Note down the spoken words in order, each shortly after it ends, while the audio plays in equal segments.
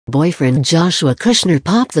boyfriend Joshua Kushner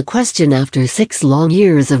popped the question after 6 long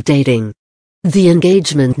years of dating. The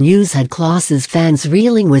engagement news had Klaus's fans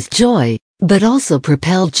reeling with joy, but also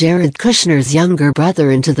propelled Jared Kushner's younger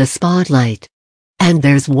brother into the spotlight. And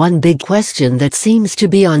there's one big question that seems to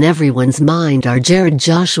be on everyone's mind: are Jared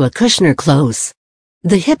Joshua Kushner close?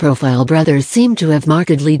 The high-profile brothers seem to have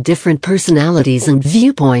markedly different personalities and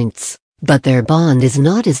viewpoints, but their bond is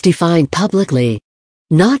not as defined publicly.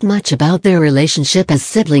 Not much about their relationship as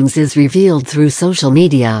siblings is revealed through social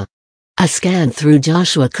media. A scan through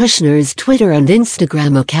Joshua Kushner's Twitter and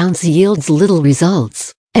Instagram accounts yields little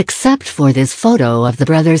results, except for this photo of the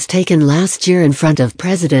brothers taken last year in front of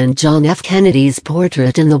President John F. Kennedy's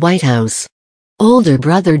portrait in the White House. Older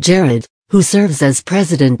brother Jared, who serves as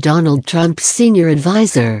President Donald Trump's senior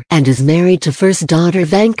advisor and is married to first daughter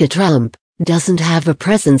Ivanka Trump, doesn't have a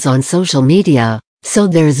presence on social media, so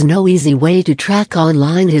there's no easy way to track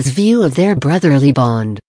online his view of their brotherly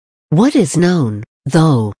bond. What is known,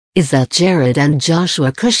 though, is that Jared and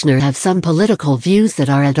Joshua Kushner have some political views that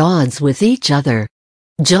are at odds with each other.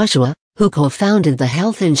 Joshua, who co-founded the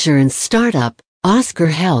health insurance startup, Oscar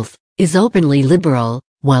Health, is openly liberal,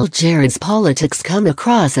 while Jared's politics come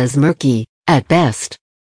across as murky, at best.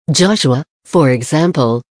 Joshua, for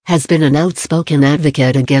example, has been an outspoken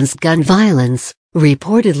advocate against gun violence,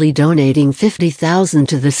 reportedly donating $50,000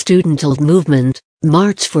 to the student-led movement,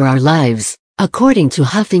 March for Our Lives, according to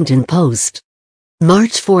Huffington Post.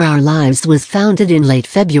 March for Our Lives was founded in late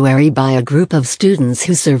February by a group of students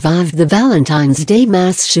who survived the Valentine's Day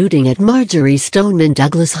mass shooting at Marjory Stoneman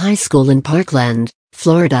Douglas High School in Parkland,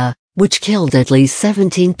 Florida, which killed at least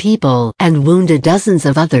 17 people and wounded dozens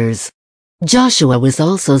of others. Joshua was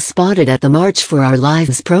also spotted at the March for Our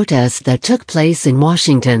Lives protest that took place in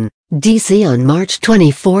Washington, D.C. on March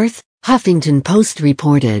 24, Huffington Post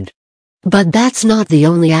reported. But that's not the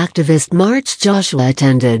only activist march Joshua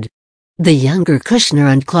attended. The younger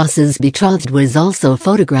Kushner and Klaus's betrothed was also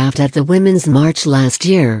photographed at the Women's March last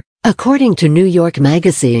year, according to New York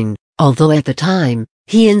Magazine, although at the time,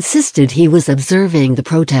 he insisted he was observing the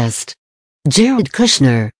protest. Jared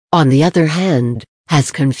Kushner, on the other hand,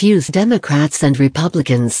 has confused Democrats and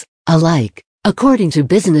Republicans alike, according to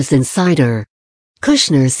Business Insider.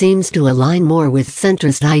 Kushner seems to align more with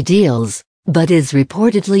centrist ideals, but is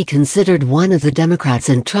reportedly considered one of the Democrats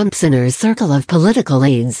in Trump's inner circle of political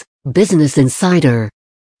aides, Business Insider.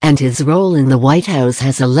 And his role in the White House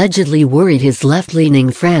has allegedly worried his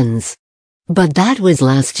left-leaning friends. But that was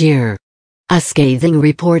last year. A scathing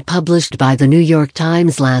report published by the New York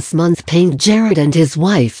Times last month painted Jared and his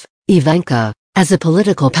wife, Ivanka, as a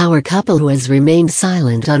political power couple who has remained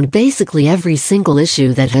silent on basically every single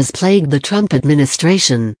issue that has plagued the Trump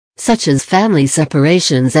administration, such as family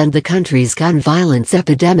separations and the country's gun violence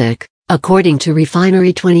epidemic, according to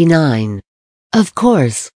Refinery29. Of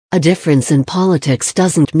course, a difference in politics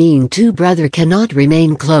doesn't mean two brothers cannot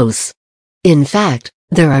remain close. In fact,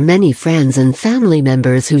 there are many friends and family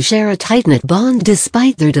members who share a tight-knit bond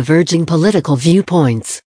despite their diverging political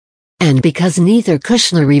viewpoints. And because neither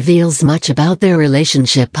Kushner reveals much about their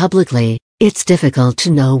relationship publicly, it's difficult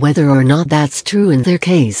to know whether or not that's true in their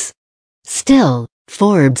case. Still,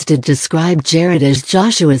 Forbes did describe Jared as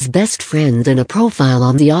Joshua's best friend in a profile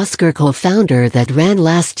on the Oscar co-founder that ran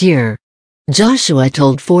last year. Joshua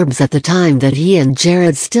told Forbes at the time that he and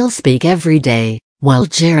Jared still speak every day, while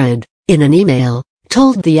Jared, in an email,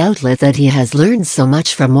 told the outlet that he has learned so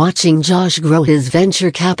much from watching Josh grow his venture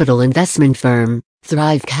capital investment firm,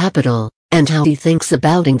 Thrive Capital, and how he thinks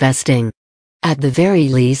about investing. At the very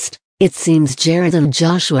least, it seems Jared and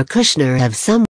Joshua Kushner have some